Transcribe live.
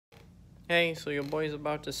Hey, so your boy's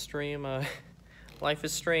about to stream Life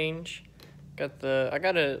is Strange. I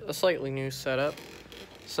got a slightly new setup.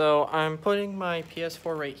 So I'm putting my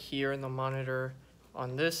PS4 right here and the monitor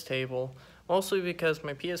on this table, mostly because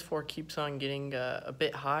my PS4 keeps on getting a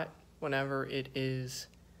bit hot whenever it is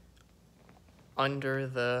under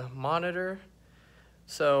the monitor.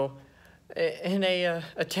 So in a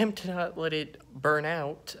attempt to not let it burn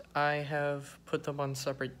out, I have put them on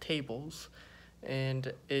separate tables,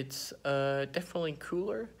 and it's definitely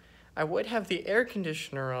cooler. I would have the air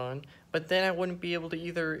conditioner on, but then I wouldn't be able to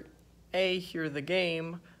either A, hear the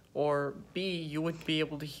game, or B, you wouldn't be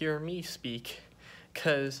able to hear me speak.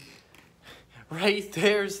 Because right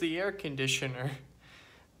there's the air conditioner.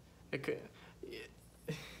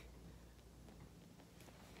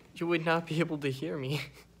 You would not be able to hear me.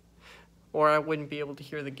 Or I wouldn't be able to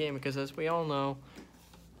hear the game, because as we all know,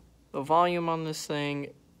 the volume on this thing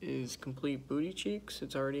is complete booty cheeks.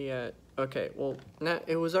 It's already at, okay, well,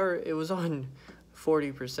 it was on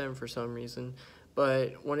 40% for some reason,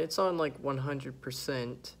 but when it's on like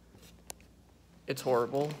 100%, it's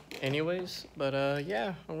horrible anyways. But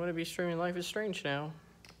yeah, I'm gonna be streaming Life is Strange now.